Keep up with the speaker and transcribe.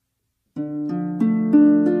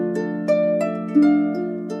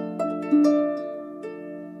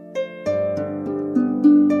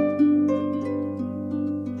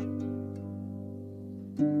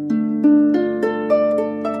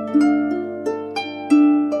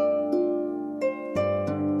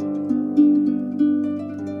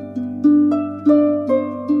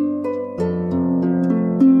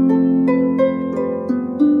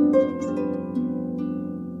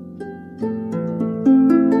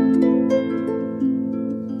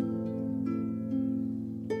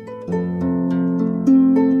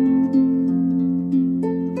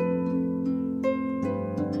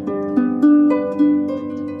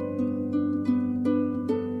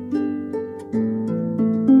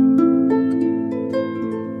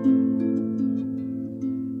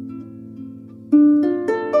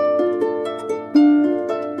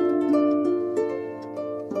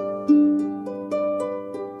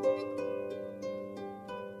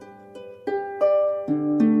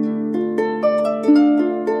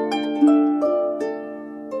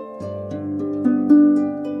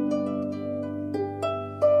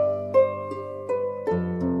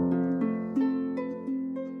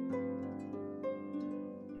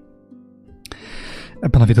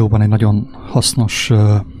Ebben a videóban egy nagyon hasznos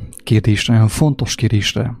kérdésre, nagyon fontos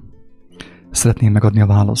kérdésre szeretném megadni a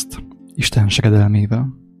választ Isten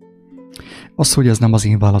segedelmével. Az, hogy ez nem az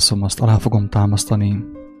én válaszom, azt alá fogom támasztani,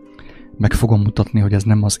 meg fogom mutatni, hogy ez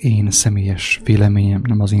nem az én személyes véleményem,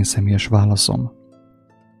 nem az én személyes válaszom.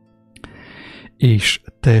 És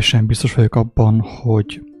teljesen biztos vagyok abban,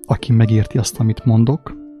 hogy aki megérti azt, amit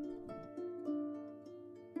mondok,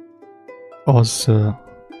 az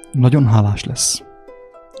nagyon hálás lesz.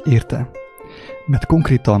 Érte? Mert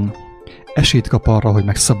konkrétan esélyt kap arra, hogy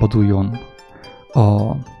megszabaduljon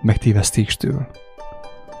a megtévesztéstől,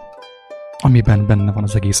 amiben benne van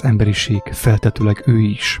az egész emberiség, feltetőleg ő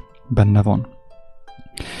is benne van.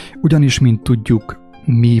 Ugyanis, mint tudjuk,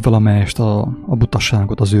 mi valamelyest a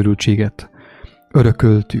butaságot, az őrültséget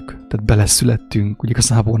örököltük, tehát beleszülettünk, hogy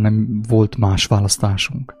igazából nem volt más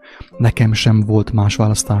választásunk. Nekem sem volt más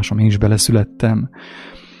választásom, én is beleszülettem,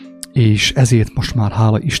 és ezért most már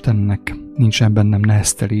hála Istennek nincsen bennem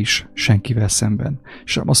neheztelés senkivel szemben.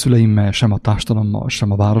 Sem a szüleimmel, sem a társadalommal,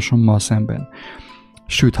 sem a városommal szemben.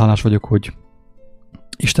 Sőt, hálás vagyok, hogy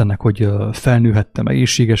Istennek, hogy felnőhettem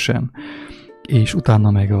egészségesen, és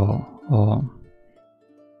utána meg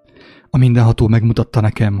a mindenható megmutatta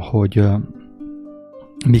nekem, hogy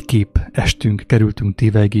miképp kerültünk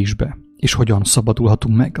tévegésbe, és hogyan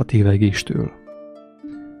szabadulhatunk meg a tévegéstől.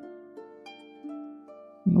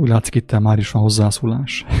 Úgy látszik, itt már is van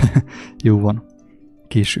hozzászólás. Jó van.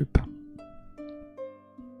 Később.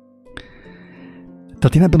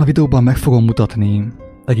 Tehát én ebben a videóban meg fogom mutatni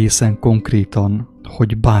egészen konkrétan,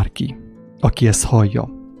 hogy bárki, aki ezt hallja,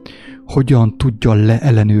 hogyan tudja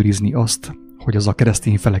leellenőrizni azt, hogy az a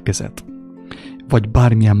keresztény felekezet, vagy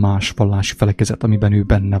bármilyen más vallási felekezet, amiben ő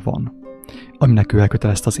benne van, aminek ő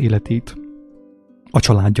elkötelezte az életét, a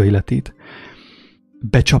családja életét,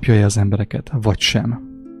 becsapja-e az embereket, vagy sem.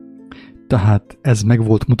 Tehát ez meg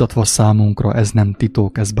volt mutatva számunkra, ez nem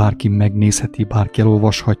titok, ez bárki megnézheti, bárki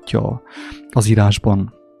elolvashatja az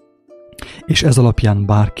írásban, és ez alapján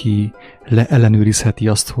bárki leellenőrizheti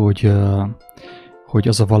azt, hogy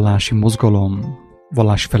az a vallási mozgalom,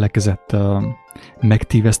 vallási felekezet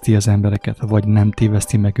megtéveszti az embereket, vagy nem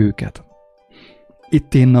téveszti meg őket.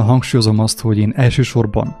 Itt én hangsúlyozom azt, hogy én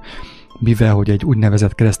elsősorban, mivel hogy egy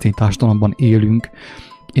úgynevezett keresztény társadalomban élünk,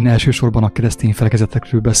 én elsősorban a keresztény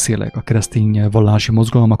felekezetekről beszélek, a keresztény vallási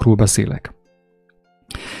mozgalmakról beszélek.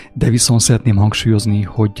 De viszont szeretném hangsúlyozni,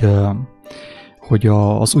 hogy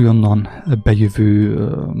az újonnan bejövő,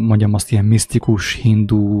 mondjam azt, ilyen misztikus,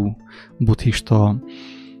 hindu, buddhista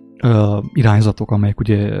irányzatok, amelyek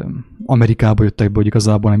ugye Amerikába jöttek be, hogy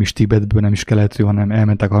igazából nem is Tibetből, nem is keletről, hanem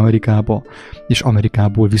elmentek Amerikába, és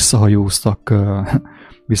Amerikából visszahajóztak,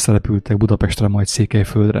 visszarepültek Budapestre, majd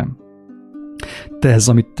Székelyföldre. De ez,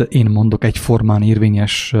 amit én mondok, egyformán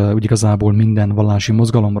érvényes úgy igazából minden vallási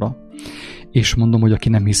mozgalomra, és mondom, hogy aki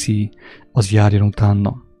nem hiszi, az járjon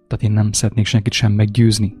utána. Tehát én nem szeretnék senkit sem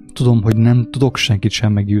meggyőzni. Tudom, hogy nem tudok senkit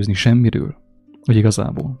sem meggyőzni semmiről, hogy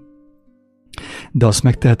igazából. De azt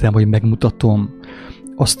megtehetem, hogy megmutatom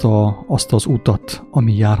azt az utat,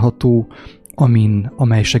 ami járható,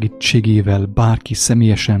 amely segítségével bárki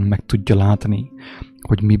személyesen meg tudja látni,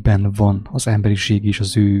 hogy miben van az emberiség és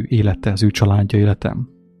az ő élete, az ő családja élete.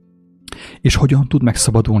 És hogyan tud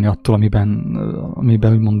megszabadulni attól,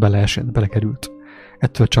 amiben úgymond belekerült.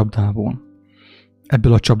 Ettől a csapdából.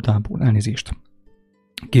 Ebből a csapdából, elnézést.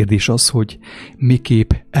 Kérdés az, hogy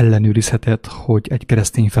miképp ellenőrizheted, hogy egy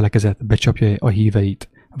keresztény felekezet becsapja-e a híveit,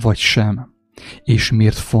 vagy sem. És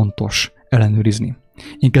miért fontos ellenőrizni.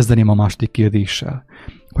 Én kezdeném a második kérdéssel,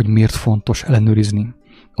 hogy miért fontos ellenőrizni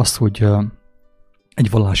azt, hogy egy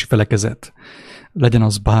vallási felekezet, legyen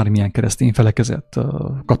az bármilyen keresztény felekezet,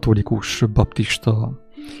 katolikus, baptista,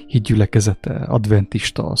 hitgyülekezete,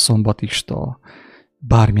 adventista, szombatista,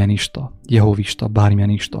 bármilyen ista, jehovista, bármilyen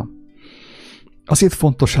ista. Azért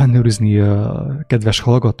fontos ellenőrizni, kedves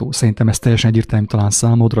hallgató, szerintem ez teljesen egyértelmű talán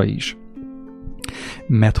számodra is,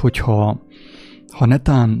 mert hogyha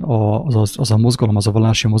netán az a mozgalom, az a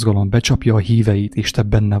vallási mozgalom becsapja a híveit, és te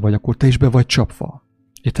benne vagy, akkor te is be vagy csapva.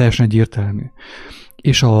 Ez teljesen egyértelmű.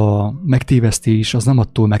 És a megtévesztés az nem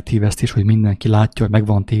attól megtévesztés, hogy mindenki látja, hogy meg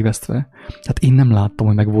van tévesztve. Tehát én nem láttam,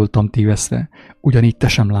 hogy meg voltam tévesztve. Ugyanígy te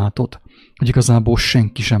sem látod, hogy igazából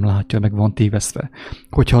senki sem látja, hogy meg van tévesztve.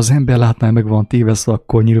 Hogyha az ember látná, hogy meg van tévesztve,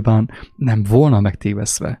 akkor nyilván nem volna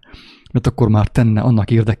megtévesztve. Mert akkor már tenne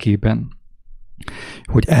annak érdekében,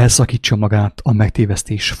 hogy elszakítsa magát a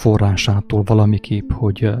megtévesztés forrásától valamiképp,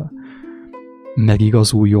 hogy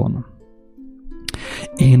megigazuljon.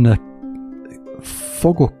 Én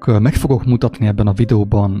meg fogok mutatni ebben a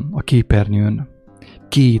videóban a képernyőn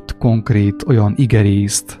két konkrét olyan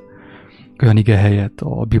igerészt, olyan ige helyet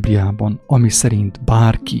a Bibliában, ami szerint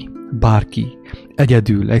bárki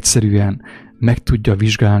egyedül, egyszerűen meg tudja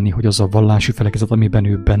vizsgálni, hogy az a vallási felekezet, amiben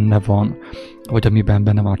ő benne van, vagy amiben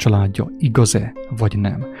benne van a családja, igaz-e, vagy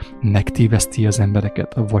nem, megtéveszti az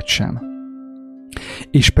embereket, vagy sem.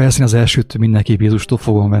 És persze az elsőt mindenképp Jézustól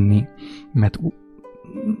fogom venni, mert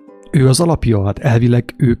ő az alapja, hát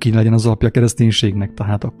elvileg ő kéne legyen az alapja a kereszténységnek,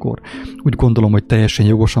 tehát akkor úgy gondolom, hogy teljesen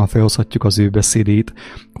jogosan felhozhatjuk az ő beszédét,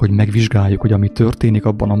 hogy megvizsgáljuk, hogy ami történik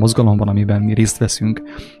abban a mozgalomban, amiben mi részt veszünk,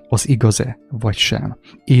 az igaz-e, vagy sem.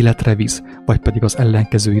 Életre visz, vagy pedig az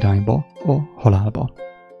ellenkező irányba, a halálba.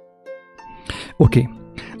 Oké.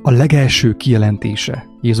 A legelső kijelentése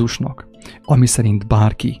Jézusnak, ami szerint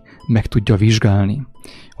bárki meg tudja vizsgálni,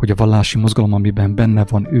 hogy a vallási mozgalom, amiben benne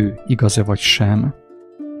van ő, igaz-e vagy sem,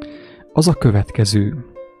 az a következő.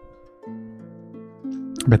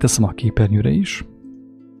 Beteszem a képernyőre is.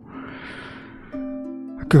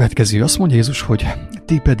 A következő, azt mondja Jézus, hogy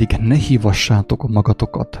ti pedig ne hívassátok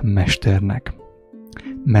magatokat mesternek,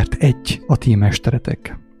 mert egy a ti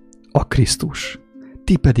mesteretek, a Krisztus,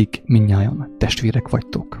 ti pedig mindnyájan testvérek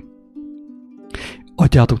vagytok.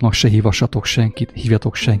 Atyátoknak se hívassatok senkit,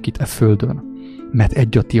 hívjatok senkit e földön, mert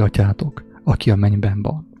egy a ti atyátok, aki a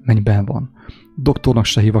mennyben van. Doktornak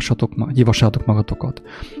se hívassátok magatokat,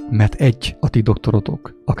 mert egy a ti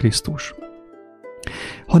doktorotok, a Krisztus.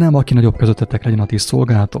 Hanem aki nagyobb közöttetek legyen a ti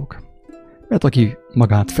szolgálatok, mert aki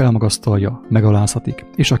magát felmagasztalja, megalázhatik,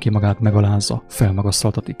 és aki magát megalázza,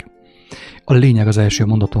 felmagasztaltatik. A lényeg az első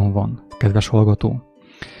mondaton van, kedves hallgató.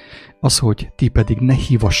 Az, hogy ti pedig ne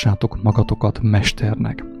hívassátok magatokat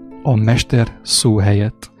mesternek. A mester szó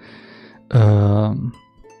helyett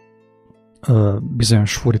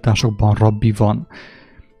bizonyos fordításokban rabbi van.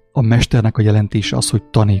 A mesternek a jelentése az, hogy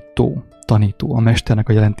tanító. A mesternek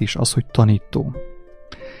a jelentése az, hogy tanító.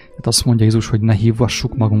 Tehát azt mondja Jézus, hogy ne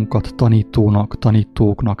hívassuk magunkat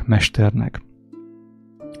tanítóknak, mesternek.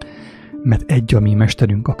 Mert egy a mi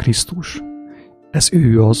mesterünk, a Krisztus. Ez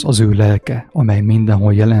ő az ő lelke, amely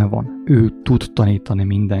mindenhol jelen van. Ő tud tanítani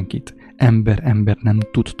mindenkit. Ember nem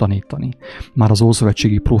tud tanítani. Már az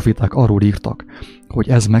ószövetségi proféták arról írtak, hogy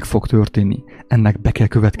ez meg fog történni, ennek be kell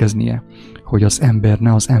következnie, hogy az ember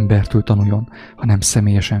ne az embertől tanuljon, hanem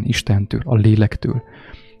személyesen Istentől, a lélektől,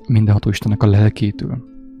 mindenható Istennek a lelkétől.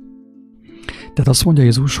 Tehát azt mondja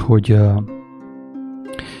Jézus,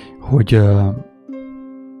 hogy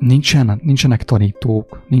nincsenek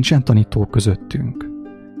tanítók, nincsen tanító közöttünk.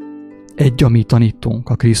 Egy a mi tanítónk,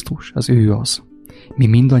 a Krisztus, az ő az. Mi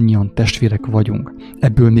mindannyian testvérek vagyunk.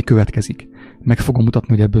 Ebből mi következik? Meg fogom mutatni,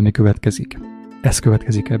 hogy ebből mi következik. Ez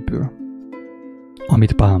következik ebből,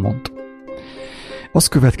 amit Pál mond. Az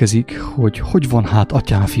következik, hogy van hát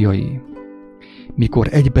atyám fiai. Mikor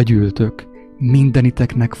egybegyűltök,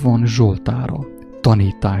 mindeniteknek van zsoltára,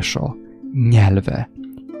 tanítása, nyelve,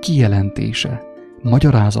 kijelentése,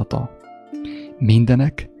 magyarázata.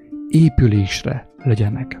 Mindenek épülésre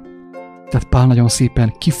legyenek. Tehát Pál nagyon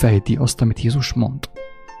szépen kifejti azt, amit Jézus mond.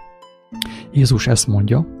 Jézus ezt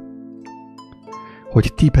mondja,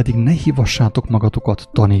 hogy ti pedig ne hívassátok magatokat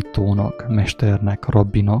tanítónak, mesternek,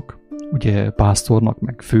 rabbinak, ugye pásztornak,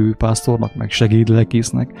 meg főpásztornak, meg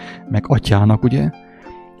segédlelkésznek, meg atyának, ugye,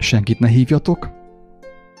 senkit ne hívjatok.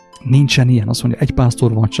 Nincsen ilyen, azt mondja, egy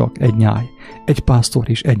pásztor van csak, egy nyáj. Egy pásztor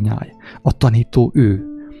és egy nyáj. A tanító ő,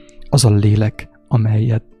 az a lélek,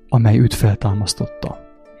 amely őt feltámasztotta.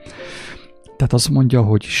 Tehát azt mondja,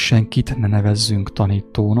 hogy senkit ne nevezzünk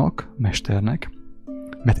tanítónak, mesternek,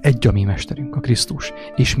 mert egy a mi mesterünk, a Krisztus,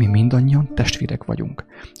 és mi mindannyian testvérek vagyunk.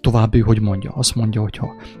 Tovább ő, hogy mondja? Azt mondja, hogy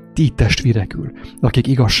ha ti testvérekül, akik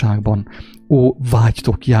igazságban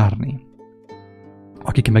vágytok járni,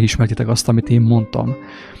 akik megismertitek azt, amit én mondtam,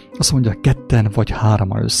 azt mondja, ketten vagy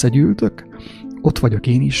hárman összegyűltök, ott vagyok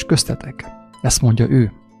én is köztetek. Ezt mondja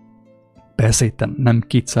ő. Persze itt nem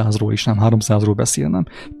 200-ról és nem 300-ról beszélnem,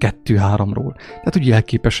 2-3-ról. Tehát úgy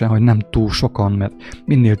jelképesen, hogy nem túl sokan, mert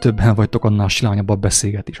minél többen vagytok, annál silányabb a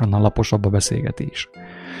beszélgetés, annál laposabb a beszélgetés.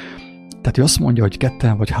 Tehát ő azt mondja, hogy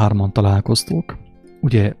ketten vagy hárman találkoztok,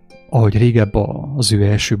 ugye, ahogy régebb az ő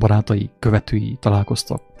első barátai, követői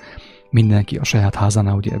találkoztak, mindenki a saját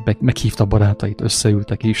házánál ugye meghívta barátait,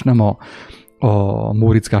 összeültek, és nem a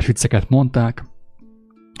móriczkás vicceket mondták,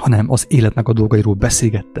 hanem az életnek a dolgairól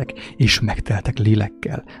beszélgettek, és megteltek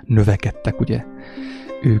lélekkel, növekedtek, ugye,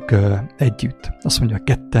 ők együtt. Azt mondja,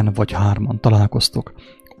 ketten vagy hárman találkoztok,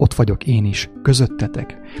 ott vagyok én is,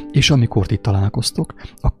 közöttetek, és amikor ti találkoztok,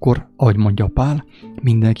 akkor, ahogy mondja Pál,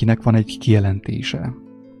 mindenkinek van egy kijelentése,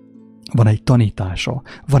 van egy tanítása,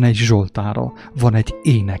 van egy zsoltára, van egy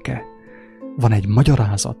éneke, van egy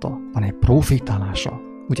magyarázata, van egy profétálása,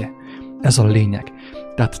 ugye? Ez a lényeg.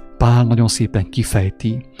 Tehát Pál nagyon szépen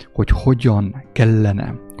kifejti, hogy hogyan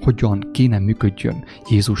kéne működjön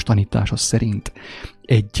Jézus tanítása szerint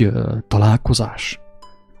egy találkozás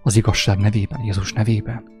az igazság nevében, Jézus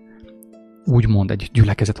nevében. Úgymond egy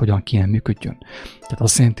gyülekezet hogyan kéne működjön. Tehát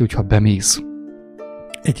azt jelenti, hogy ha bemész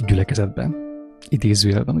egy gyülekezetben,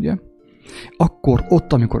 idézőjelben, ugye, akkor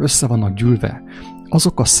ott, amikor össze vannak gyűlve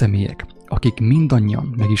azok a személyek, akik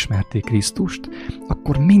mindannyian megismerték Krisztust,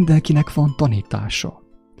 akkor mindenkinek van tanítása.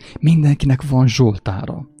 Mindenkinek van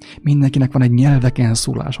zsoltára, mindenkinek van egy nyelveken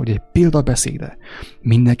szólás, vagy egy példabeszéde,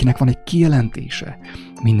 mindenkinek van egy kijelentése,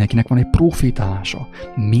 mindenkinek van egy profétálása,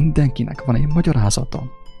 mindenkinek van egy magyarázata.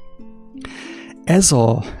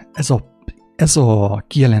 Ez a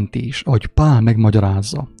kijelentés, ahogy Pál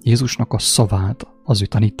megmagyarázza Jézusnak a szavát, az ő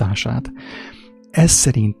tanítását, ez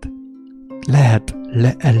szerint lehet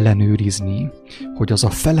leellenőrizni, hogy az a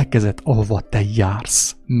felekezet, ahova te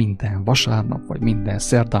jársz minden vasárnap, vagy minden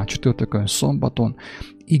szerdán, csütörtökön, szombaton,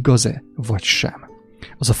 igaz-e, vagy sem.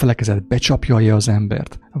 Az a felekezet becsapja-e az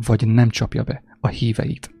embert, vagy nem csapja be a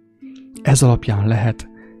híveit. Ez alapján lehet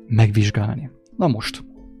megvizsgálni. Na most,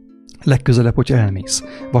 legközelebb, hogy elmész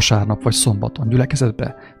vasárnap vagy szombaton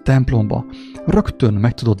gyülekezetbe, templomba, rögtön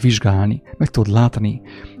meg tudod vizsgálni, meg tudod látni,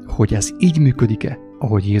 hogy ez így működik-e,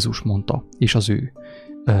 ahogy Jézus mondta, és az ő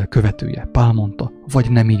követője, Pál mondta,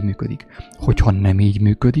 vagy nem így működik. Hogyha nem így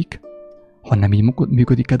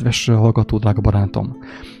működik, kedves hallgató, drága barátom,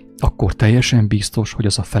 akkor teljesen biztos, hogy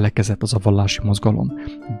az a felekezet, az a vallási mozgalom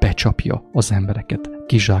becsapja az embereket,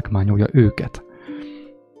 kizsákmányolja őket.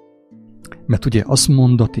 Mert ugye azt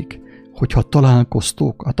mondatik, hogy ha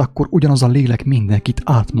találkoztok, hát akkor ugyanaz a lélek mindenkit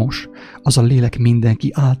átmos, az a lélek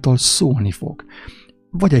mindenki által szólni fog.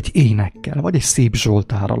 Vagy egy énekkel, vagy egy szép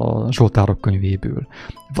zsoltárral a Zsoltárok könyvéből,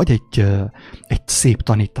 vagy egy szép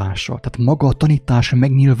tanítással. Tehát maga a tanítás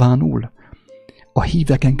megnyilvánul a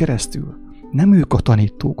híveken keresztül. Nem ők a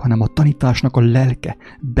tanítók, hanem a tanításnak a lelke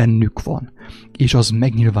bennük van, és az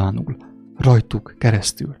megnyilvánul rajtuk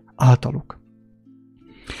keresztül, általuk.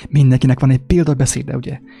 Mindenkinek van egy példabeszéde,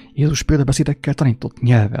 ugye? Jézus példabeszédekkel tanított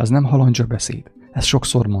nyelve, az nem halandzsa beszéd. Ezt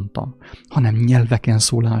sokszor mondtam, hanem nyelveken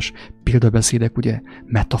szólás, példabeszédek, ugye,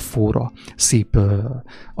 metafora, szép,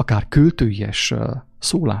 akár költőies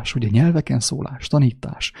szólás, ugye, nyelveken szólás,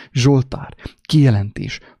 tanítás, zsoltár,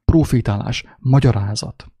 kijelentés, profétálás,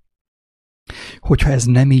 magyarázat. Hogyha ez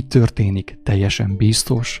nem így történik, teljesen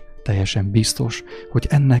biztos, hogy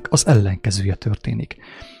ennek az ellenkezője történik.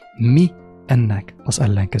 Mi ennek az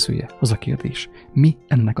ellenkezője? Az a kérdés. Mi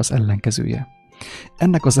ennek az ellenkezője?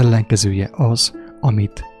 Ennek az ellenkezője az,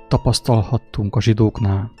 amit tapasztalhattunk a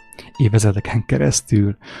zsidóknál évezredeken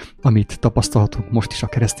keresztül, amit tapasztalhatunk most is a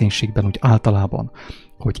kereszténységben, úgy általában,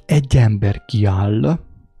 hogy egy ember kiáll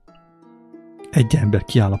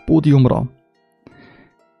a pódiumra,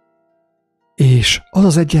 és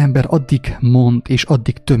az egy ember addig mond, és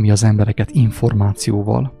addig tömi az embereket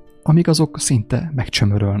információval, amíg azok szinte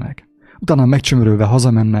megcsömörölnek. Utána megcsömörölve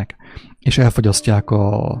hazamennek, és elfogyasztják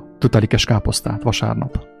a tutelikes káposztát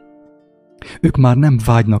vasárnap. Ők már nem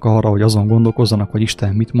vágynak arra, hogy azon gondolkozzanak, hogy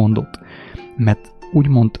Isten mit mondott, mert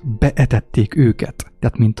úgymond beetették őket,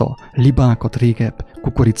 tehát mint a libákat régebb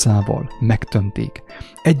kukoricával megtömték.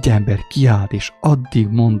 Egy ember kiállt, és addig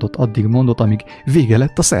mondott, amíg vége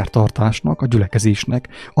lett a szertartásnak, a gyülekezésnek,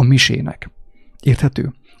 a misének.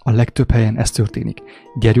 Érthető? A legtöbb helyen ez történik.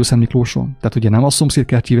 Gyergyószent Miklóson, tehát ugye nem a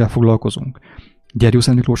szomszédkertjével foglalkozunk.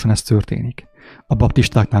 Gyergyószent Miklóson ez történik. A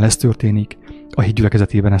baptistáknál ez történik, a híd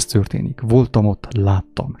gyülekezetében ez történik. Voltam ott,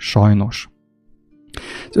 láttam, sajnos.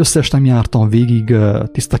 Az összes nem jártam végig,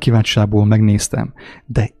 tiszta kíváncsiságból megnéztem,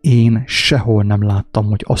 de én sehol nem láttam,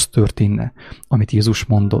 hogy az történne, amit Jézus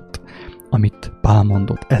mondott, amit Pál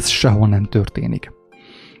mondott. Ez sehol nem történik.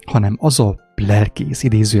 Hanem az a lelkész,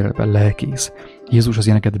 idézőjelben lelkész. Jézus az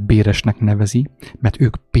ilyeneket béresnek nevezi, mert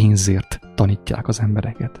ők pénzért tanítják az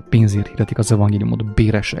embereket. Pénzért hirdetik az evangéliumot,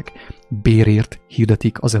 béresek. Bérért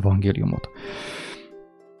hirdetik az evangéliumot.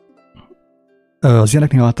 Az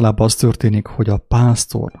ilyeneknél általában az történik, hogy a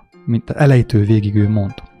pásztor, mint elejétől végig ő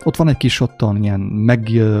mond. Ott van egy kis ottan ilyen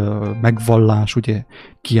megvallás, ugye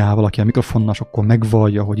kiáll valaki a mikrofonnal, és akkor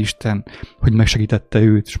megvallja, hogy Isten, hogy megsegítette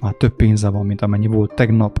őt, és már több pénze van, mint amennyi volt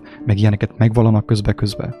tegnap, meg ilyeneket megvallanak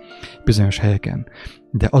közbe bizonyos helyeken.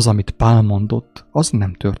 De az, amit Pál mondott, az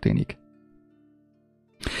nem történik.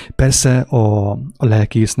 Persze a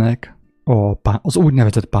lelkésznek, az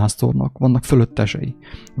úgynevezett pásztornak vannak fölöttesei.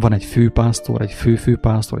 Van egy főpásztor, egy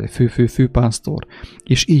főfőpásztor, egy főfőfőpásztor,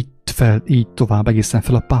 és így tovább egészen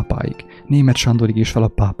fel a pápáig. Németh Sándorig és fel a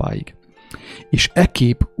pápáig. És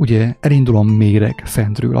ekképp ugye elindul a méreg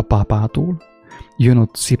fentről a pápától, jön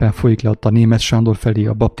ott, szépen folyik le ott a Németh Sándor felé,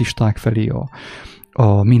 a baptisták felé,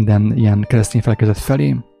 a minden ilyen keresztény felekezet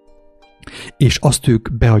felé, és azt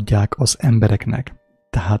ők beadják az embereknek.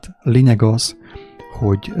 Tehát a lényeg az,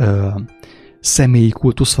 hogy személyi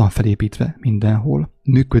kultusz van felépítve mindenhol,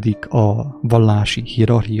 működik a vallási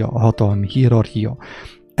hierarchia, a hatalmi hierarchia,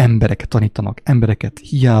 embereket tanítanak, embereket,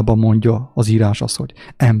 hiába mondja az írás az, hogy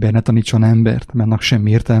ember ne tanítson embert, mert annak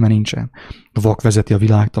semmi értelme nincsen. Vak vezeti a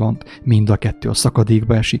világtalant, mind a kettő a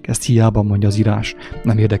szakadékba esik, ezt hiába mondja az írás,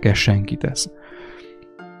 nem érdekel senkit ez.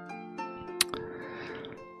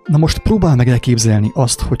 Na most próbál meg elképzelni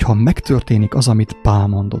azt, hogyha megtörténik az, amit Pál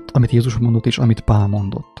mondott, amit Jézus mondott és amit Pál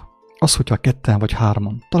mondott. Az, hogyha ketten vagy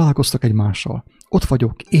hárman találkoztak egymással, ott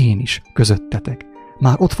vagyok én is közöttetek.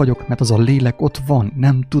 Már ott vagyok, mert az a lélek ott van,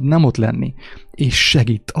 nem tud nem ott lenni, és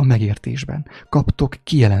segít a megértésben. Kaptok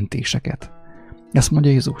kijelentéseket. Ezt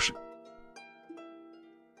mondja Jézus.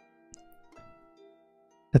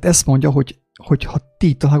 Tehát ezt mondja, hogy ha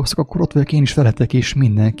ti találkoztok, akkor ott vagyok én is veletek, és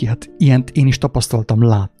mindenki. Hát ilyent én is tapasztaltam,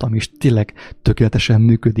 láttam, és tényleg tökéletesen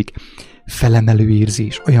működik. Felemelő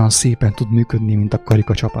érzés, olyan szépen tud működni, mint a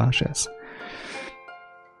karikacsapás ez.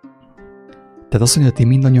 Tehát azt mondja, hogy ti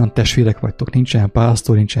mindannyian testvérek vagytok, nincsen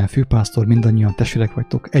pásztor, nincsen főpásztor, mindannyian testvérek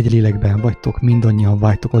vagytok, egy lélekben vagytok, mindannyian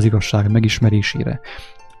vágytok az igazság megismerésére.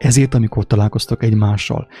 Ezért, amikor találkoztok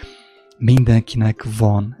egymással, mindenkinek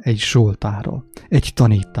van egy zsoltára, egy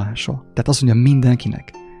tanítása. Tehát azt mondja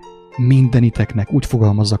mindenkinek, mindeniteknek, úgy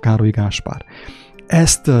fogalmazza Károly Gáspár.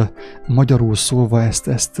 Ezt magyarul szólva,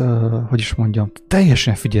 ezt hogy is mondjam,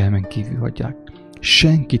 teljesen figyelmen kívül hagyják.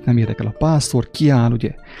 Senkit nem érdekel. A pásztor kiáll,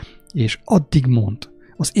 ugye, és addig mond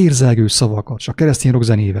az érzelgő szavakat, és a keresztény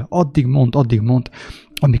rockzenével, addig mond,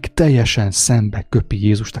 amíg teljesen szembe köpi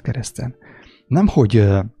Jézust a kereszten. Nemhogy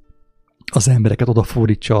az embereket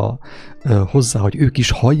odafordítsa hozzá, hogy ők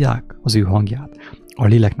is hallják az ő hangját, a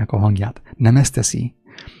léleknek a hangját. Nem ezt teszi,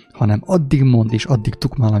 hanem addig mond és addig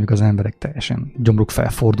tukmál, amíg az emberek teljesen gyomruk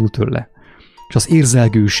felfordul tőle. És az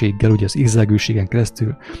érzelgőséggel, ugye az érzelgőségen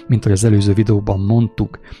keresztül, mint ahogy az előző videóban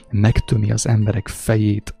mondtuk, megtömi az emberek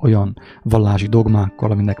fejét olyan vallási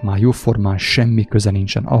dogmákkal, aminek már jóformán semmi köze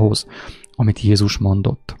nincsen ahhoz, amit Jézus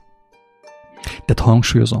mondott. Tehát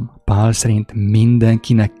hangsúlyozom, Pál szerint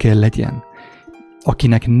mindenkinek kell legyen,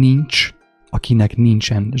 akinek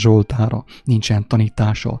nincsen zsoltára, nincsen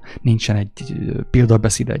tanítása, nincsen egy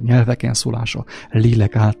példabeszéd, egy nyelveken szólása,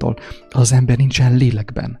 lélek által, az ember nincsen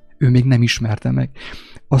lélekben. Ő még nem ismerte meg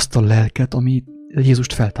azt a lelket, ami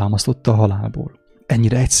Jézust feltámasztotta a halálból.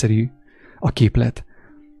 Ennyire egyszerű a képlet.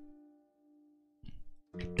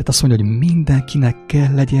 Tehát azt mondja, hogy mindenkinek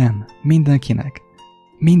kell legyen. Mindenkinek.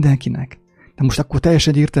 De most akkor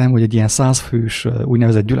teljesen egyértelmű, hogy egy ilyen 100 fős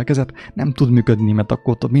úgynevezett gyülekezet nem tud működni, mert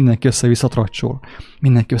akkor ott mindenki össze-vissza tracsol,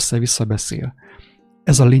 mindenki össze-vissza beszél.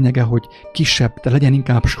 Ez a lényege, hogy kisebb, de legyen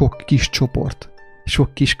inkább sok kis csoport,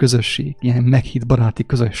 sok kis közösség, ilyen meghitt baráti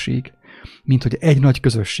közösség, mint hogy egy nagy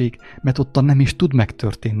közösség, mert ottan nem is tud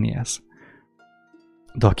megtörténni ez.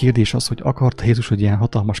 De a kérdés az, hogy akarta Jézus, hogy ilyen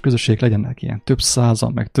hatalmas közösség legyenek, ilyen több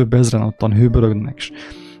százan, meg több ezren ottan hőbörögnek, és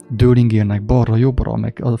dőlingérnek balra-jobbra,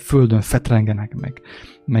 meg a földön fetrengenek,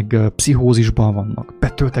 meg pszichózisban vannak,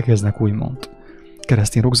 betöltekeznek úgymond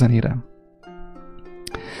keresztény rockzenére.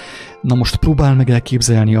 Na most próbál meg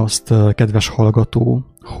elképzelni azt, kedves hallgató,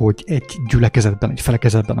 hogy egy gyülekezetben, egy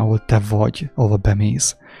felekezetben, ahol te vagy, ahol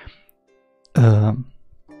bemész,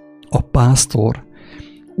 a pásztor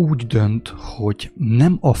úgy dönt, hogy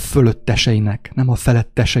nem a fölötteseinek, nem a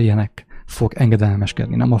feletteseinek fog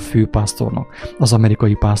engedelmeskedni, nem a főpásztornak, az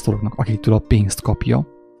amerikai pásztoroknak, akitől a pénzt kapja,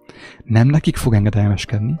 nem nekik fog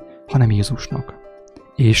engedelmeskedni, hanem Jézusnak.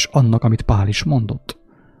 És annak, amit Pál is mondott,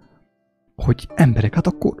 hogy emberek, hát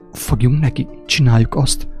akkor fogjunk neki, csináljuk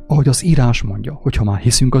azt, ahogy az írás mondja. Hogyha már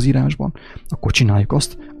hiszünk az írásban, akkor csináljuk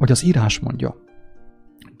azt, ahogy az írás mondja.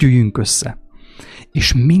 Gyűjjünk össze.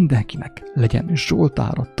 És mindenkinek legyen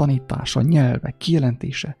zsoltára, tanítása, nyelve,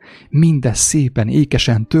 kijelentése, mindez szépen,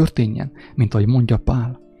 ékesen történjen, mint ahogy mondja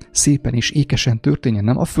Pál. Szépen és ékesen történjen,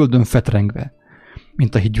 nem a földön fetrengve,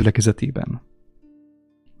 mint a híd gyülekezetében,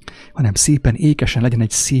 hanem szépen, ékesen legyen egy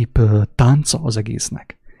szép tánca az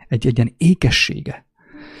egésznek, egy ilyen ékessége.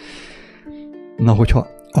 Na, hogyha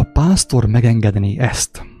a pásztor megengedné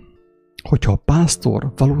ezt, hogyha a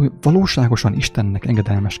pásztor valóságosan Istennek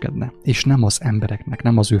engedelmeskedne, és nem az embereknek,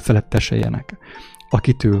 nem az ő feletteseinek,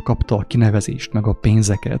 akitől kapta a kinevezést, meg a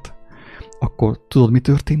pénzeket, akkor tudod, mi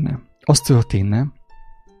történne? Az történne,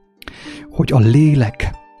 hogy a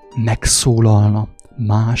lélek megszólalna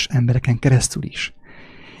más embereken keresztül is.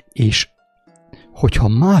 És hogyha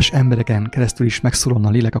más embereken keresztül is megszólalna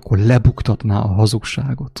a lélek, akkor lebuktatná a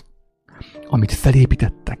hazugságot. amit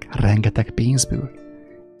felépítettek rengeteg pénzből,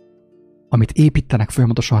 amit építenek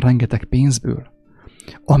folyamatosan rengeteg pénzből,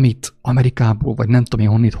 amit Amerikából, vagy nem tudom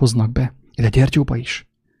én honnét hoznak be, ide Gyergyóba is.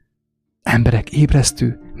 Emberek,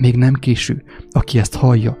 ébresztő, még nem késő. Aki ezt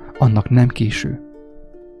hallja, annak nem késő.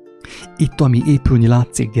 Itt, ami épülni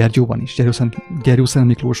látszik Gyergyóban is, Gyergyó-Szent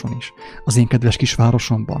Miklóson is, az én kedves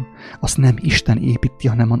kisvárosomban, azt nem Isten építi,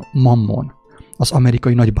 hanem a mammon, az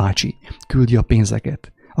amerikai nagybácsi küldi a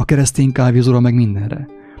pénzeket, a keresztény kávézóra meg mindenre.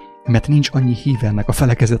 Mert nincs annyi híve ennek a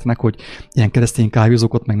felekezetnek, hogy ilyen keresztény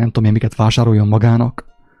kávézókat meg nem tudom én miket vásároljon magának.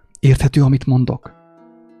 Érthető, amit mondok?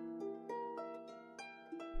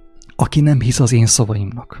 Aki nem hisz az én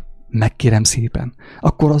szavaimnak, megkérem szépen,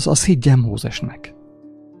 akkor az higgyen Mózesnek.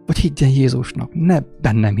 Vagy higgyen Jézusnak, ne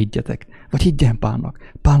bennem higgyetek. Vagy higgyen Pálnak.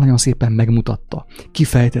 Pál nagyon szépen megmutatta,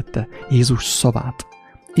 kifejtette Jézus szavát.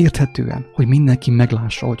 Érthetően, hogy mindenki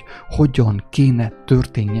meglássa, hogy hogyan kéne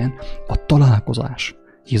történjen a találkozás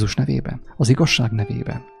Jézus nevében, az igazság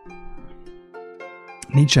nevében.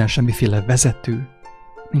 Nincsen semmiféle vezető,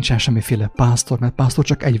 nincsen semmiféle pásztor, mert pásztor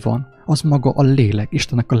csak egy van, az maga a lélek,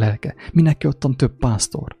 Istennek a lelke. Mindenki ottan több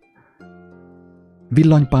pásztor.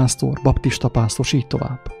 Villanypásztor, baptista pásztor, így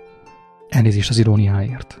tovább. Elnézést az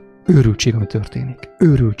iróniáért. Őrültség, ami történik.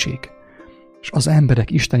 Őrültség. És az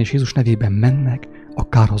emberek Isten és Jézus nevében mennek a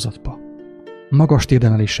kárhozatba. Magas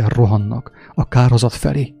térdemeléssel rohannak a kárhozat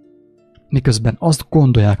felé, miközben azt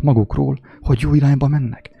gondolják magukról, hogy jó irányba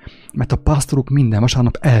mennek, mert a pásztoruk minden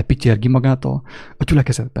vasárnap elpityergi magát a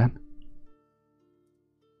gyülekezetben.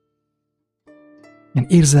 Ilyen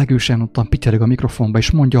érzelgősen ottan pityereg a mikrofonba,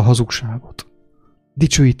 és mondja a hazugságot.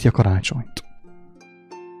 Dicsőíti a karácsonyt.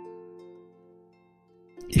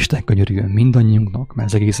 Isten könyörüljön mindannyiunknak, mert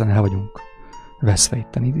ez egészen el vagyunk veszve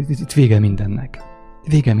itten. Itt vége mindennek.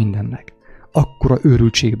 Vége mindennek. Akkora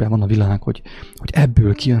őrültségben van a világ, hogy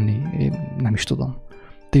ebből kijönni, én nem is tudom.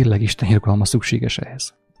 Tényleg Isten irgalma szükséges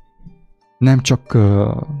ehhez.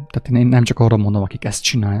 Tehát én nem csak arra mondom, akik ezt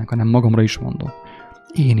csinálják, hanem magamra is mondom.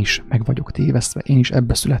 Én is meg vagyok tévesztve, én is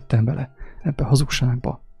ebbe születtem bele, ebbe a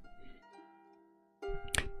hazugságba.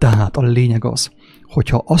 Tehát a lényeg az,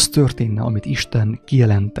 hogyha az történne, amit Isten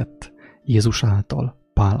kijelentett Jézus által,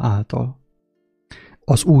 Pál által,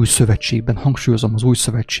 az új szövetségben, hangsúlyozom az új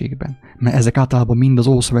szövetségben, mert ezek általában mind az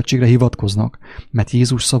Ószövetségre hivatkoznak, mert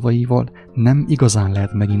Jézus szavaival nem igazán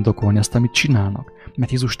lehet megindokolni azt, amit csinálnak,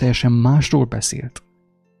 mert Jézus teljesen másról beszélt.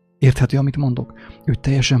 Érthető, amit mondok? Ő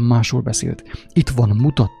teljesen másról beszélt. Itt van,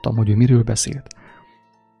 mutattam, hogy ő miről beszélt.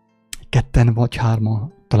 2 vagy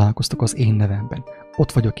 3 találkoztak az én nevemben.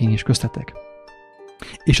 Ott vagyok én is köztetek.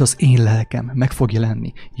 És az én lelkem meg fog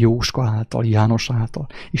jelenni Jóska által, János által,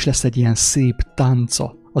 és lesz egy ilyen szép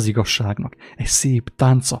tánca az igazságnak, egy szép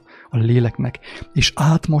tánca a léleknek, és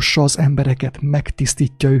átmossa az embereket,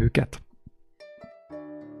 megtisztítja őket,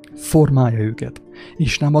 formálja őket.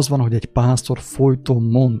 És nem az van, hogy egy pásztor folyton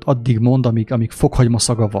mond, addig mond, amíg fokhagyma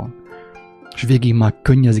szaga van, és végig már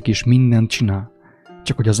könnyezik, és mindent csinál.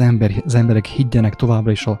 Csak hogy az emberek higgyenek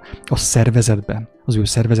továbbra is a szervezetben, az ő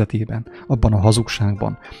szervezetében, abban a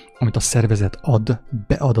hazugságban, amit a szervezet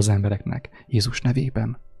bead az embereknek Jézus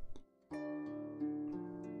nevében.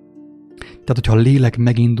 Tehát, hogyha a lélek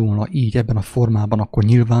megindulna így ebben a formában, akkor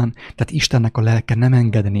nyilván, tehát Istennek a lelke nem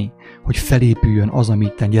engedné, hogy felépüljön az, ami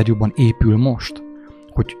itten Gyergyóban épül most,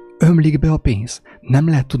 hogy ömlik be a pénz. Nem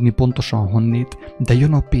lehet tudni pontosan honnét, de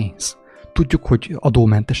jön a pénz. Tudjuk, hogy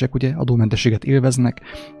adómentesek, ugye, adómentességet élveznek,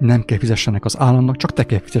 nem kell fizessenek az államnak, csak te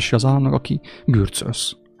kell fizessél az államnak, aki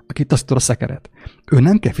gürcölsz, aki taszítod a szekeret. Ő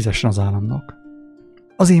nem kell fizessen az államnak.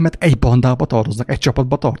 Azért, mert egy bandába tartoznak, egy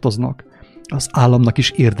csapatba tartoznak. Az államnak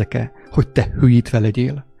is érdeke, hogy te hülyítve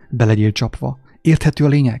legyél, be legyél csapva. Érthető a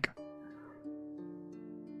lényeg?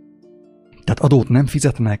 Tehát adót nem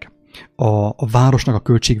fizetnek, a városnak a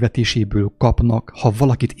költségvetéséből kapnak, ha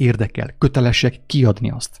valakit érdekel, kötelesek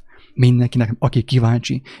kiadni azt. Mindenkinek, aki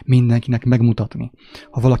kíváncsi, mindenkinek megmutatni.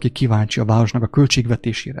 Ha valaki kíváncsi a városnak a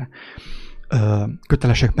költségvetésére,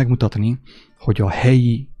 kötelesek megmutatni, hogy a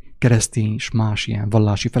helyi keresztény és más ilyen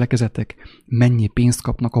vallási felekezetek mennyi pénzt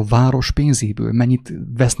kapnak a város pénzéből, mennyit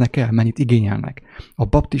vesznek el, mennyit igényelnek. A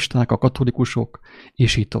baptisták, a katolikusok,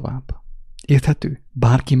 és így tovább. Érthető?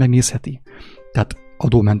 Bárki megnézheti. Tehát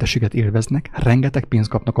adómentességet élveznek, rengeteg pénzt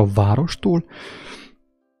kapnak a várostól,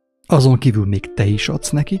 azon kívül még te is adsz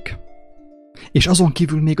nekik, és azon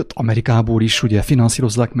kívül még ott Amerikából is ugye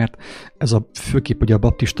finanszírozzák, mert ez a főképp ugye a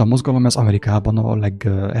baptista mozgalom, ez Amerikában a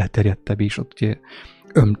legelterjedtebb is, ott ugye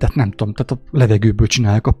tehát nem tudom, tehát a levegőből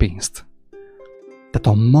csinálják a pénzt.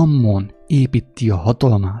 Tehát a mammon építi a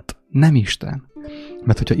hatalmát, nem Isten.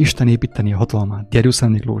 Mert hogyha Isten építeni a hatalmát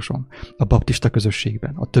Jeruzsálem Miklóson, a baptista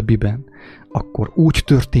közösségben, a többiben, akkor úgy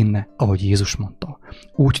történne, ahogy Jézus mondta.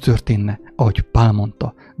 Úgy történne, ahogy Pál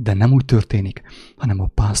mondta, de nem úgy történik, hanem a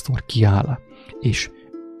pásztor kiáll, és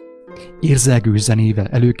érzelgős zenével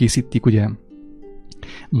előkészítik, ugye,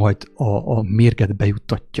 majd a mérget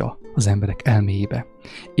bejuttatja az emberek elméjébe.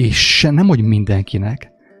 És nem, hogy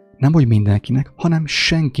mindenkinek, hanem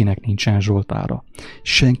senkinek nincsen zsoltára,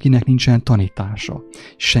 senkinek nincsen tanítása,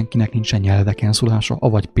 senkinek nincsen nyelveken szólása,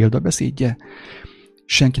 avagy példabeszédje,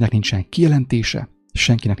 senkinek nincsen kijelentése,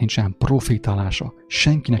 senkinek nincsen profétálása,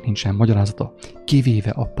 senkinek nincsen magyarázata, kivéve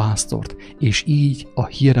a pásztort, és így a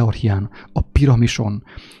hierarchián, a piramison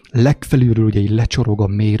legfelülről ugye lecsorog a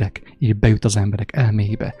méreg, és bejut az emberek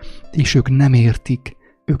elmébe, és ők nem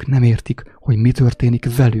értik, hogy mi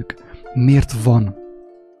történik velük,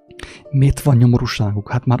 miért van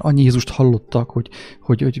nyomorúságuk? Hát már annyi Jézust hallottak,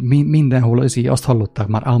 hogy mindenhol azt hallották,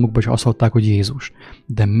 már álmukban is azt hallották, hogy Jézus.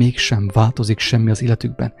 De mégsem változik semmi az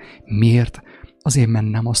életükben. Miért? Azért, mert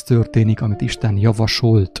nem az történik, amit Isten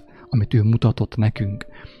javasolt, amit ő mutatott nekünk,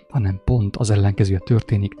 hanem pont az ellenkezője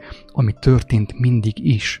történik, ami történt mindig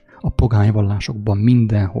is a pogányvallásokban,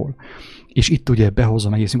 mindenhol. És itt ugye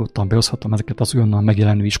behozom, egész nyugodtan behozhatom ezeket az újonnan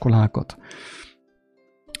megjelenő iskolákat,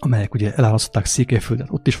 amelyek ugye elálasztották Székelyföldet,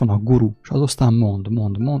 ott is van a guru, és az aztán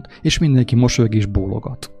mond, és mindenki mosolyog és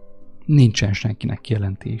bólogat. Nincsen senkinek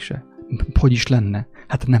kijelentése. Hogy is lenne?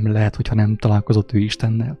 Hát nem lehet, hogyha nem találkozott ő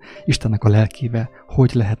Istennel, Istennek a lelkével,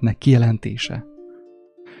 hogy lehetne kijelentése.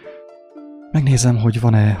 Megnézem, hogy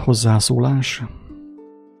van-e hozzászólás,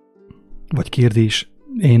 vagy kérdés.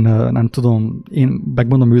 Én nem tudom, én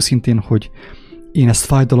megmondom őszintén, hogy én ezt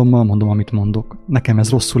fájdalommal mondom, amit mondok. Nekem ez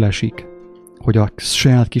rosszul esik, hogy a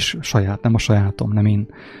saját, nem a sajátom, nem én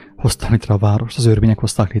hoztam létre a várost, az örvények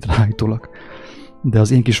hozták létre állítólag. De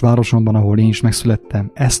az én kis városomban, ahol én is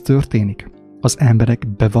megszülettem, ez történik. Az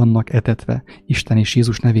emberek be vannak etetve Isten és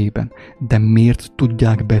Jézus nevében, de miért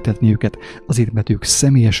tudják beetetni őket? Azért, mert ők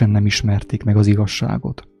személyesen nem ismerték meg az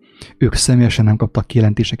igazságot. Ők személyesen nem kaptak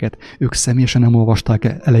kijelentéseket, ők személyesen nem olvasták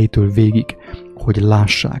elejétől végig, hogy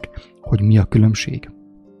lássák, hogy mi a különbség.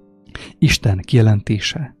 Isten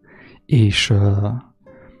kijelentése és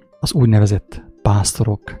az úgynevezett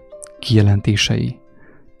pásztorok kijelentései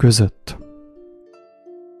között.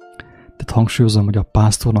 Tehát hangsúlyozom, hogy a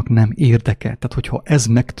pásztornak nem érdeke. Tehát, hogyha ez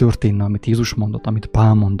megtörténne, amit Jézus mondott, amit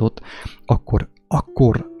Pál mondott,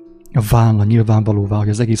 akkor válna nyilvánvalóvá, hogy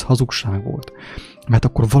az egész hazugság volt. Mert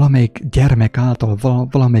akkor valamelyik gyermek által,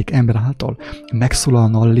 valamelyik ember által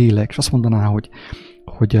megszólalna a lélek, és azt mondaná,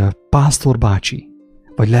 hogy pásztor bácsi,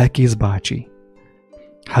 vagy lelkész bácsi.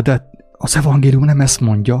 Hát de az evangélium nem ezt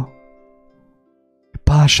mondja.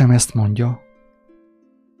 Pál sem ezt mondja.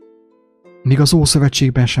 Még az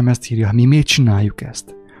Ószövetségben sem ezt írja. Mi miért csináljuk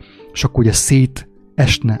ezt? És akkor ugye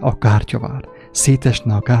szétesne a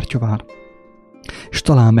kártyavár. És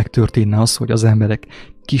talán megtörténne az, hogy az emberek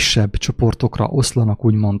kisebb csoportokra oszlanak,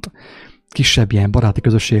 úgymond, kisebb ilyen baráti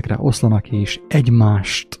közösségekre oszlanak, és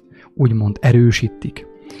egymást úgymond erősítik.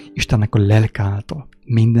 Istennek a lelke által.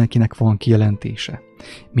 Mindenkinek van kijelentése.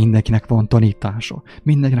 Mindenkinek van tanítása.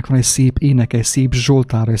 Mindenkinek van egy szép éneke, egy szép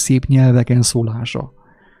zsoltára, egy szép nyelveken szólása.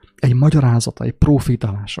 Egy magyarázata, egy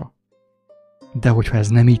profétálása. De hogyha ez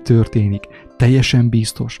nem így történik, teljesen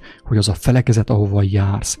biztos, hogy az a felekezet, ahova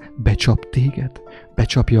jársz, becsap téged,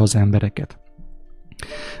 becsapja az embereket.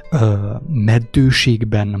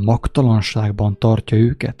 Meddőségben, magtalanságban tartja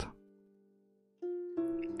őket.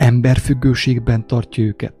 Emberfüggőségben tartja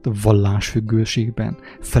őket, vallásfüggőségben,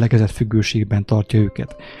 felekezetfüggőségben tartja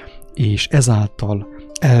őket, és ezáltal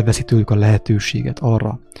elveszi tőlük a lehetőséget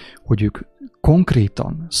arra, hogy ők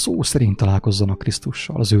konkrétan, szó szerint találkozzanak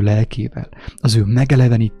Krisztussal, az ő lelkével, az ő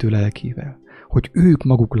megelevenítő lelkével, hogy ők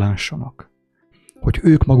maguk lássanak, hogy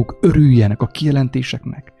ők maguk örüljenek a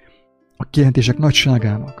kijelentéseknek, a kijelentések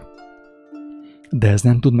nagyságának. De ez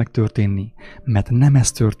nem tud megtörténni, mert nem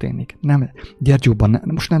ez történik. Nem, Gyergyóban,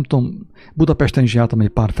 most nem tudom, Budapesten is jártam egy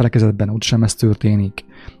pár felekezetben, ott sem ez történik.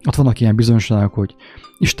 Ott vannak ilyen bizonyságok, hogy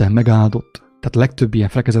Isten megáldott, tehát a legtöbb ilyen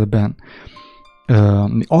felekezetben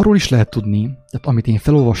arról is lehet tudni, tehát amit én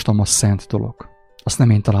felolvastam, az szent dolog. Azt nem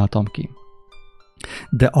én találtam ki.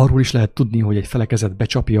 De arról is lehet tudni, hogy egy felekezet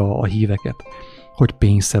becsapja a híveket, hogy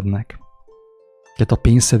pénzszednek. Tehát a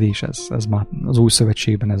pénzszedés, ez már az új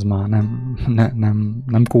szövetségben ez már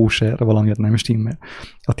nem kóser, valamiért nem stimmel.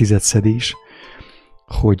 A tizedszedés,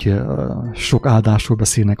 hogy sok áldásról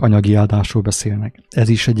beszélnek, anyagi áldásról beszélnek. Ez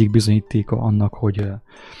is egyik bizonyítéka annak, hogy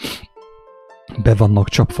be vannak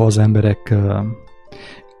csapva az emberek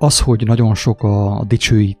Az, hogy nagyon sok a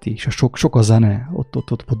dicsőítés, sok a zene,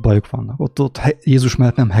 ott bajok vannak. Ott Jézus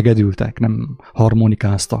mellett nem hegedültek, nem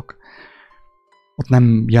harmonikáztak. Ott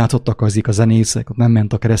nem játszottak a zenészek, ott nem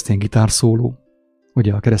ment a keresztény gitárszóló,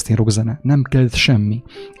 ugye a keresztény rockzene. Nem kellett semmi.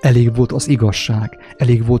 Elég volt az igazság,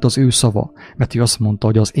 elég volt az ő szava, mert ő azt mondta,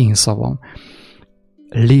 hogy az én szavam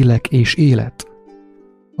lélek és élet.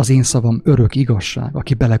 Az én szavam örök igazság.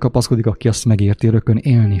 Aki belekapaszkodik, aki azt megérti, örökön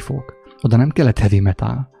élni fog. Oda nem kellett heavy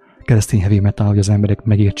metal, keresztény heavy metal, hogy az emberek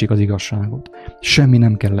megértsék az igazságot. Semmi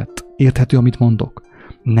nem kellett. Érthető, amit mondok?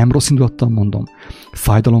 Nem rossz indulattal mondom.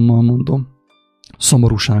 Fájdalommal mondom.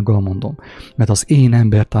 Szomorúsággal mondom. Mert az én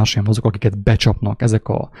embertársaim azok, akiket becsapnak, ezek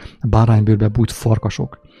a báránybőrbe bújt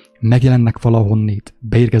farkasok. Megjelennek valahonnét,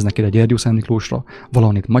 beérkeznek ide Gyergyószent Miklósra,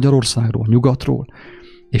 valahonnét Magyarországról, nyugatról,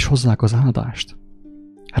 és hozzák az áldást.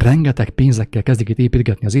 Rengeteg pénzekkel kezdik itt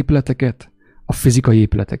építgetni az épületeket, a fizikai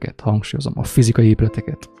épületeket, hangsúlyozom, a fizikai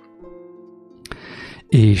épületeket.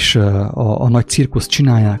 És a nagy cirkuszt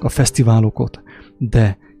csinálják, a fesztiválokat,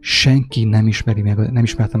 de senki nem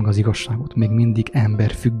ismerte meg az igazságot. Még mindig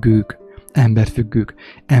emberfüggők,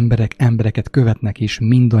 embereket követnek, és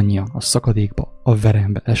mindannyian a szakadékba, a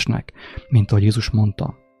verembe esnek, mint ahogy Jézus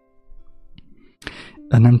mondta.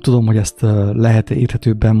 Nem tudom, hogy ezt lehet-e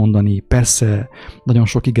érthetőbben mondani. Persze, nagyon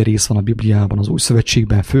sok igerész van a Bibliában, az Új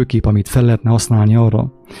Szövetségben, főképp, amit fel lehetne használni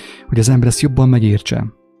arra, hogy az ember ezt jobban megértse.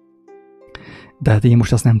 De hát én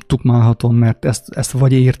most ezt nem tukmálhatom, mert ezt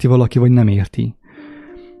vagy érti valaki, vagy nem érti.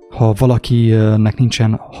 Ha valakinek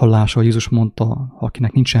nincsen hallása, ahogy Jézus mondta,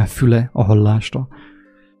 akinek nincsen füle a hallásra,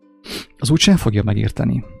 az úgy sem fogja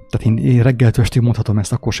megérteni. Tehát én reggeltől estig mondhatom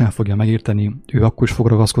ezt, akkor sem fogja megérteni. Ő akkor is fog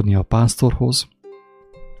ragaszkodni a pásztorhoz,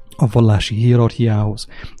 a vallási hierarchiához,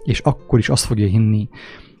 és akkor is azt fogja hinni,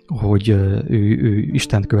 hogy ő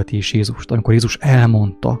Istent követi és Jézust. Amikor Jézus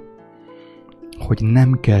elmondta, hogy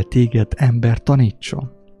nem kell téged ember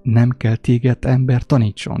tanítsa. Nem kell téged ember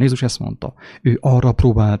tanítson. Jézus ezt mondta. Ő arra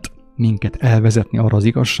próbált minket elvezetni arra az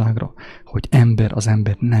igazságra, hogy az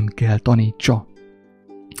embert nem kell tanítsa.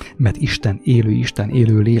 Mert Isten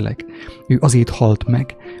élő lélek. Ő azért halt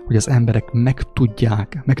meg, hogy az emberek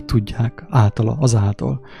megtudják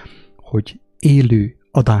azáltal, hogy élő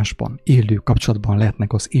adásban, élő kapcsolatban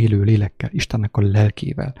lehetnek az élő lélekkel, Istennek a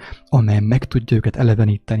lelkével, amely meg tudja őket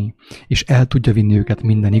eleveníteni, és el tudja vinni őket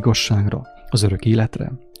minden igazságra, az örök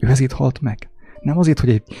életre. Ő ezért halt meg. Nem azért,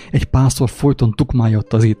 hogy egy pásztor folyton tukmálja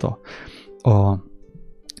ott azért a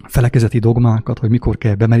felekezeti dogmákat, hogy mikor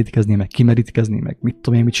kell bemerítkezni, meg kimerítkezni, meg mit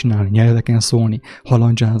tudom én mit csinálni, nyelveken szólni,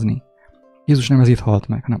 halandzsázni. Jézus nem ezért halt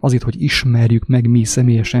meg, hanem azért, hogy ismerjük meg mi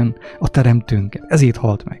személyesen a teremtőnket. Ezért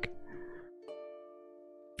halt meg.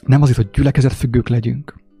 Nem azért, hogy gyülekezetfüggők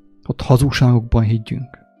legyünk, ott hazugságokban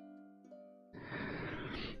higgyünk.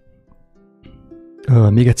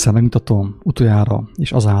 Még egyszer megmutatom utoljára,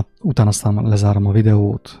 és utána aztán lezárom a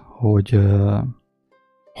videót, hogy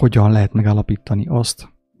hogyan lehet megállapítani azt,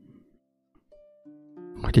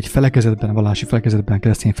 hogy egy felekezetben, vallási felekezetben,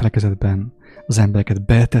 keresztény felekezetben az embereket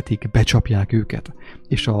betetik, becsapják őket.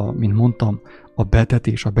 És mint mondtam, a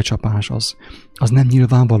betetés, a becsapás az nem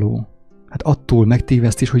nyilvánvaló. Hát attól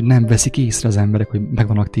megtévesztés, hogy nem veszik észre az emberek, hogy meg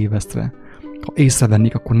vannak tévesztve. Ha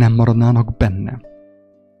észrevennék, akkor nem maradnának benne.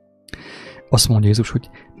 Azt mondja Jézus, hogy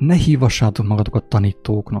ne hívassátok magatokat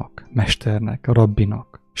tanítóknak, mesternek,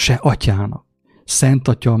 rabbinak, se atyának. Szent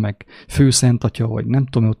atya, meg főszent atya, vagy nem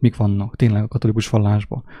tudom, ott mik vannak tényleg a katolikus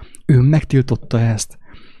vallásban. Ő megtiltotta ezt,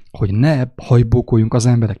 hogy ne hajbókoljunk az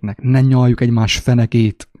embereknek, ne nyaljuk egymás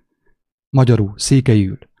fenekét, magyarul,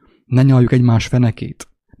 székelyül, ne nyaljuk egymás fenekét,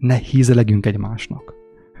 ne hízelegjünk egymásnak.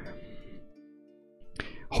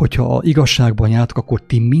 Hogyha a igazságban jártok, akkor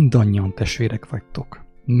ti mindannyian testvérek vagytok.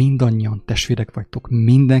 Mindannyian testvérek vagytok.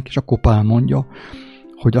 Mindenki, és akkor Pál mondja,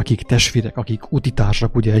 hogy akik testvérek, akik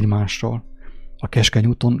utitársak ugye egymással, a keskeny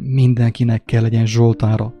úton mindenkinek kell legyen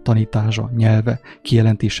zsoltára, tanítása, nyelve,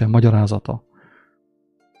 kijelentése, magyarázata.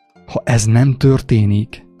 Ha ez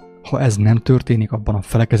nem történik abban a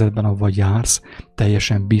felekezetben, ahol jársz,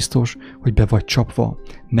 teljesen biztos, hogy be vagy csapva,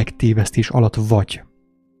 megtévesztés alatt vagy.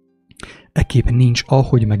 Ekképp nincs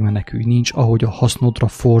ahogy megmenekülj, nincs ahogy a hasznodra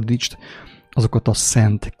fordítsd azokat a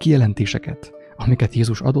szent kijelentéseket, amiket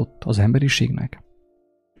Jézus adott az emberiségnek.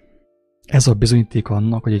 Ez a bizonyíték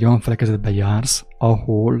annak, hogy egy olyan felekezetben jársz,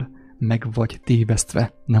 ahol meg vagy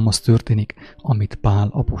tévesztve, nem az történik, amit Pál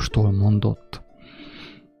apostol mondott.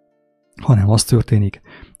 hanem az történik,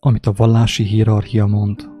 amit a vallási hierarchia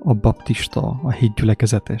mond, a baptista, a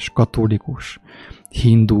hitgyülekezetes, katolikus,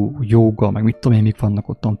 hindu, jóga, meg mit tudom én, mik vannak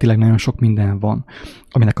ott, tényleg nagyon sok minden van,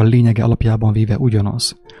 aminek a lényege alapjában véve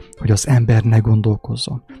ugyanaz, hogy az ember ne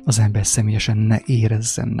gondolkozzon, az ember személyesen ne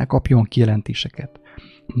érezzen, ne kapjon kijelentéseket,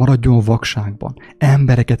 maradjon vakságban,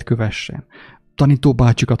 embereket kövessen,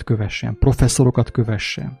 tanítóbácsikat kövessen, professzorokat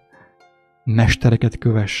kövessen, mestereket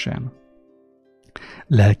kövessen,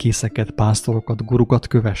 lelkészeket, pásztorokat, gurukat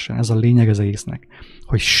kövessen. Ez a lényeg az egésznek,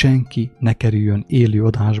 hogy senki ne kerüljön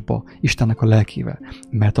élőadásba Istennek a lelkével,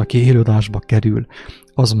 mert aki élőadásba kerül,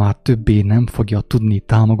 az már többé nem fogja tudni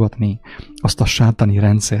támogatni azt a sátani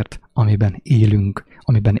rendszert, amiben élünk,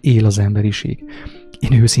 amiben él az emberiség.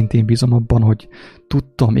 Én őszintén bízom abban, hogy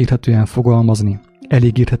tudtam érthetően fogalmazni,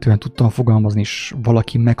 elég érthetően tudtam fogalmazni, és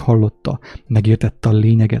valaki meghallotta, megértette a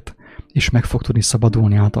lényeget, és meg fog tudni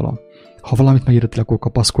szabadulni általa. Ha valamit megértettél, akkor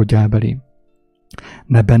kapaszkodjál belé.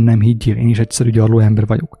 Ne bennem higgyél, én is egyszerű gyarló ember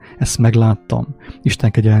vagyok. Ezt megláttam,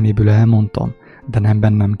 Isten kegyelméből elmondtam, de nem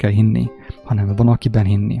bennem kell hinni, hanem van akiben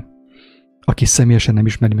hinni. Aki személyesen nem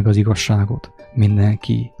ismeri meg az igazságot,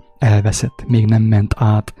 mindenki elveszett, még nem ment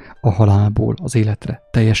át a halálból az életre,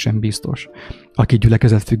 teljesen biztos. Aki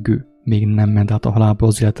gyülekezetfüggő, még nem ment át a halálból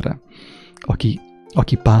az életre.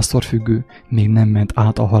 Aki pásztorfüggő, még nem ment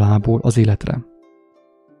át a halálból az életre.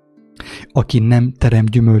 Aki nem terem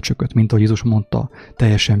gyümölcsöket, mint ahogy Jézus mondta,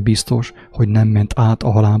 teljesen biztos, hogy nem ment át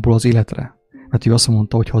a halálból az életre. Mert ő azt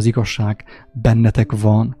mondta, hogy ha az igazság bennetek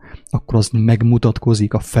van, akkor az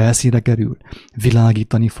megmutatkozik, a felszínre kerül,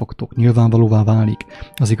 világítani fogtok, nyilvánvalóvá válik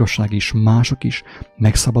az igazság is, mások is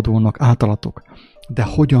megszabadulnak általatok. De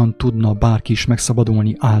hogyan tudna bárki is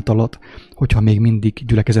megszabadulni általat, hogyha még mindig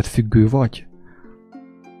gyülekezetfüggő vagy?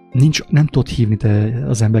 Nem tudod hívni te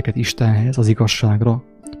az embereket Istenhez, az igazságra,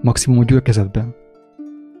 maximum a gyülekezetben.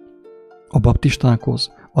 A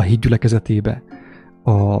baptistákhoz, a hit gyülekezetébe,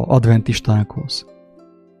 a adventistákhoz,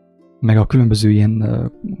 meg a különböző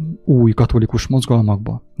ilyen új katolikus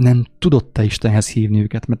mozgalmakba. Nem tudod te Istenhez hívni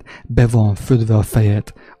őket, mert be van födve a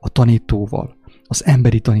fejed a tanítóval, az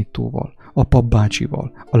emberi tanítóval, a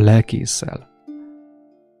papbácsival, a lelkésszel.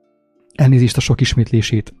 Elnézést a sok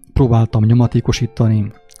ismétlését, próbáltam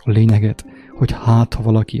nyomatékosítani a lényeget, hogy hát, ha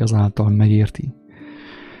valaki azáltal megérti.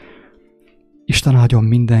 Isten áldjon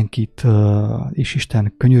mindenkit, és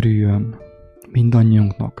Isten könyörüljön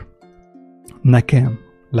mindannyiunknak. Nekem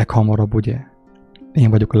leghamarabb, ugye, én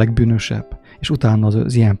vagyok a legbűnösebb, és utána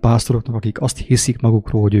az ilyen pásztoroknak, akik azt hiszik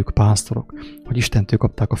magukról, hogy ők pásztorok, hogy Istentől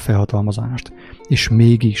kapták a felhatalmazást, és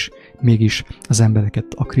mégis az embereket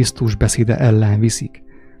a Krisztus beszéde ellen viszik,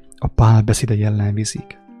 a Pál beszédei ellen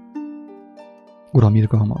viszik. Uram,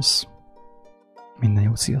 irgalmazz! Minden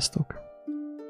jót, sziasztok!